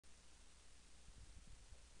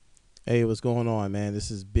Hey, what's going on, man?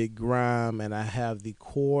 This is Big Grime, and I have the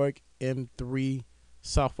Korg M3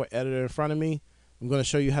 software editor in front of me. I'm going to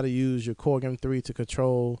show you how to use your Korg M3 to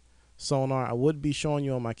control sonar. I would be showing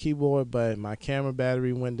you on my keyboard, but my camera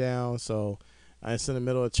battery went down, so it's in the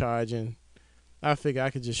middle of charging. I figure I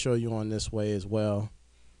could just show you on this way as well.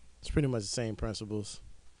 It's pretty much the same principles.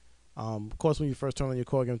 Of course, when you first turn on your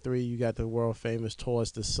Korg M3, you got the world famous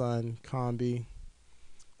Towards the Sun combi.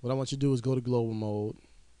 What I want you to do is go to global mode.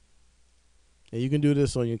 And you can do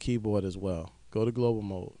this on your keyboard as well. Go to global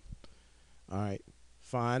mode. Alright.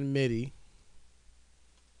 Find MIDI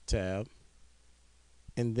tab.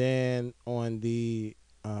 And then on the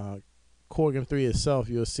Korg M3 itself,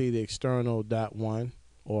 you'll see the external .1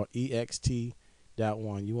 or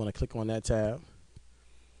ext.1. You want to click on that tab.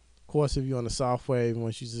 Of course, if you're on the software,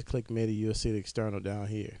 once you just click MIDI, you'll see the external down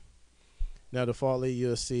here. Now, defaultly,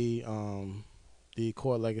 you'll see the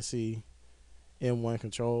Chord Legacy M1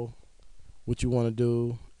 control. What you want to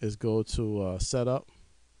do is go to setup,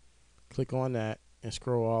 click on that, and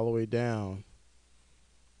scroll all the way down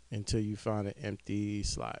until you find an empty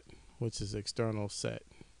slot, which is external set.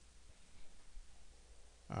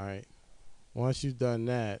 Alright, once you've done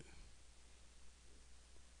that,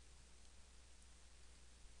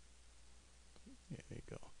 there you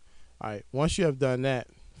go. Alright, once you have done that,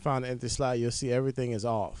 find an empty slot, you'll see everything is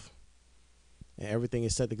off and everything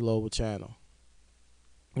is set to global channel.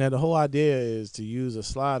 Now, the whole idea is to use the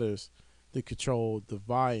sliders to control the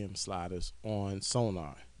volume sliders on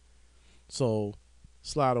sonar. So,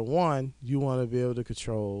 slider 1, you want to be able to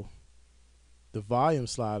control the volume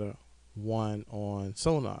slider 1 on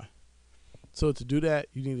sonar. So, to do that,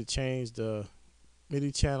 you need to change the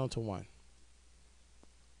MIDI channel to 1.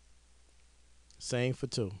 Same for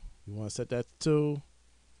 2. You want to set that to 2,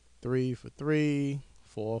 3 for 3,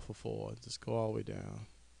 4 for 4. Just go all the way down.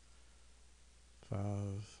 5,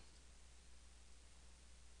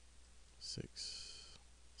 6,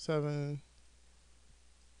 7,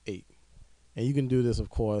 8. And you can do this, of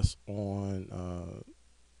course, on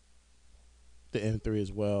the M3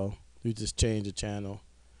 as well. You just change the channel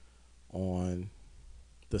on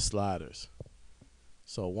the sliders.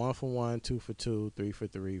 So 1 for 1, 2 for 2, 3 for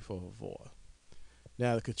 3, 4 for 4.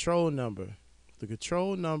 Now the control number. The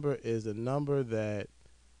control number is the number that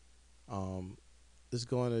is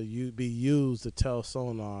going to be used to tell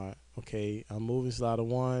sonar, okay, I'm moving slider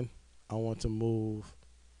 1. I want to move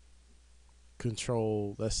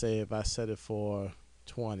control. Let's say if I set it for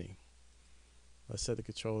 20. Let's set the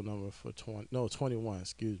control number for 21,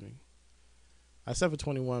 excuse me. I set for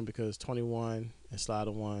 21 because 21 and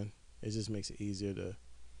slider 1, it just makes it easier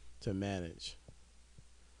to manage.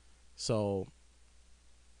 So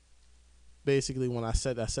basically when I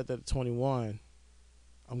set that to 21,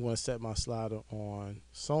 I'm going to set my slider on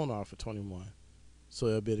sonar for 21 so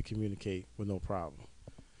it'll be able to communicate with no problem.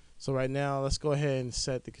 So right now, let's go ahead and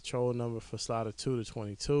set the control number for slider 2 to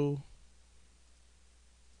 22.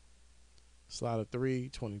 Slider 3,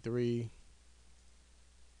 23.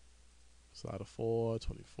 Slider 4,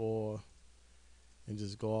 24. And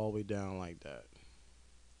just go all the way down like that.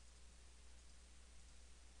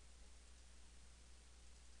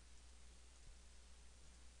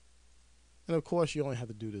 And of course, you only have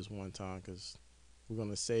to do this one time because we're going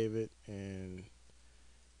to save it and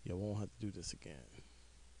you won't have to do this again.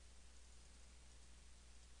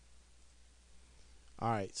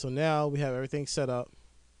 Alright, so now we have everything set up.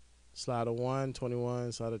 Slider 1,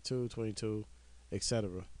 21, slider 2, 22,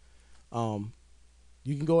 etc. You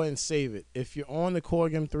can go ahead and save it. If you're on the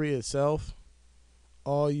Korg M3 itself,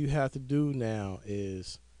 all you have to do now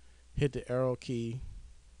is hit the arrow key,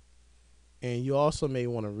 and you also may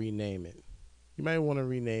want to rename it. You may want to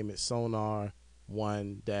rename it Sonar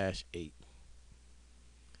 1-8.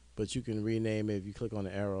 But you can rename it. If you click on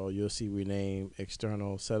the arrow, you'll see rename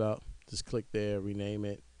external setup. Just click there, rename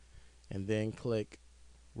it, and then click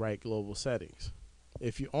write global settings.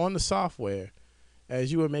 If you're on the software,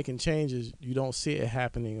 as you are making changes, you don't see it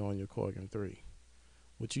happening on your Korg M3.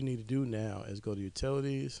 What you need to do now is go to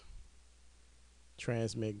utilities,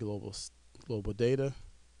 transmit global data,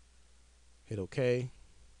 hit OK,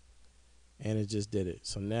 and it just did it.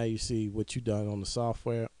 So now you see what you've done on the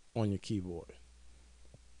software on your keyboard.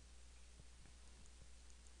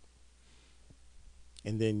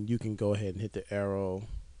 And then you can go ahead and hit the arrow.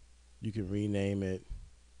 You can rename it,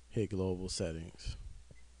 hit global settings.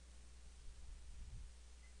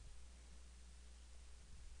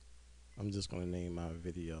 I'm just going to name my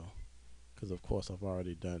video because of course I've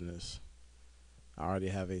already done this. I already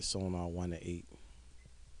have a Sonar 1-8.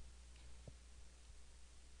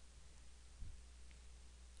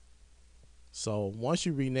 So once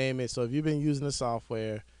you rename it, so if you've been using the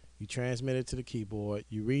software, You transmitted to the keyboard.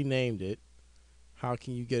 You renamed it. How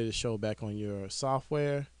can you get it to show back on your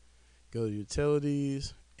software? Go to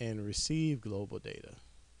utilities and receive global data.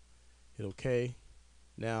 Hit OK.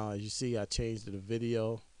 Now, as you see, I changed it to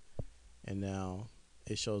video, and now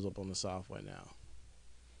it shows up on the software now.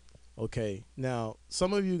 Okay, now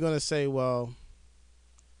some of you are going to say, well,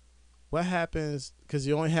 what happens, because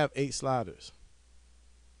you only have 8 sliders.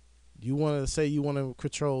 You want to say you want to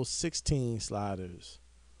control 16 sliders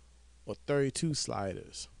or 32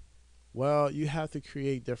 sliders. Well, you have to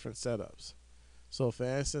create different setups. So for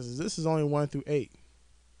instance, this is only 1 through 8.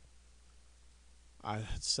 I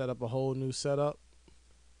set up a whole new setup.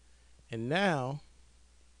 And now,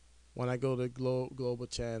 when I go to global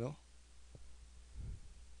channel,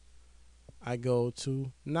 I go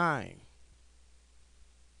to 9,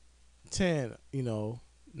 10,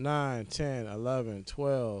 9, 10, 11,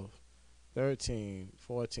 12, 13,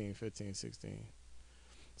 14, 15, 16.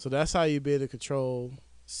 So that's how you be able to control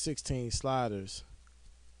 16 sliders.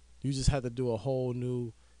 You just have to do a whole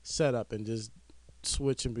new setup and just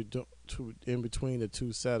switch in between the 2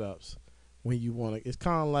 setups when you want to. It's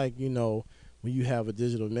kind of like, when you have a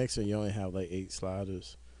digital mixer, you only have like 8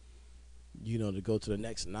 sliders. To go to the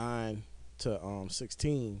next 9 to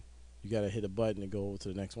 16, you got to hit a button to go over to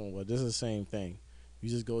the next one. Well, this is the same thing. You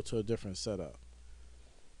just go to a different setup.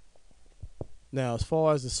 Now, as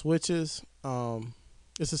far as the switches,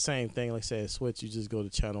 it's the same thing. Like I said, switch, you just go to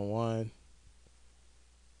channel 1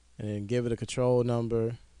 and then give it a control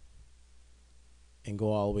number and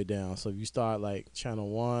go all the way down. So if you start like channel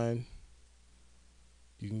 1,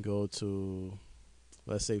 you can go to,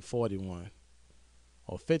 let's say 41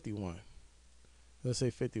 or 51. Let's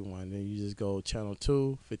say 51. Then you just go channel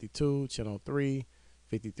 2, 52, channel 3,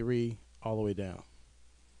 53, all the way down.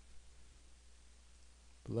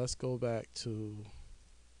 But let's go back to,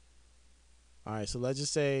 all right, so let's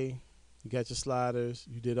just say you got your sliders,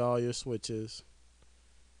 you did all your switches.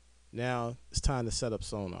 Now it's time to set up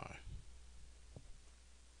Sonar.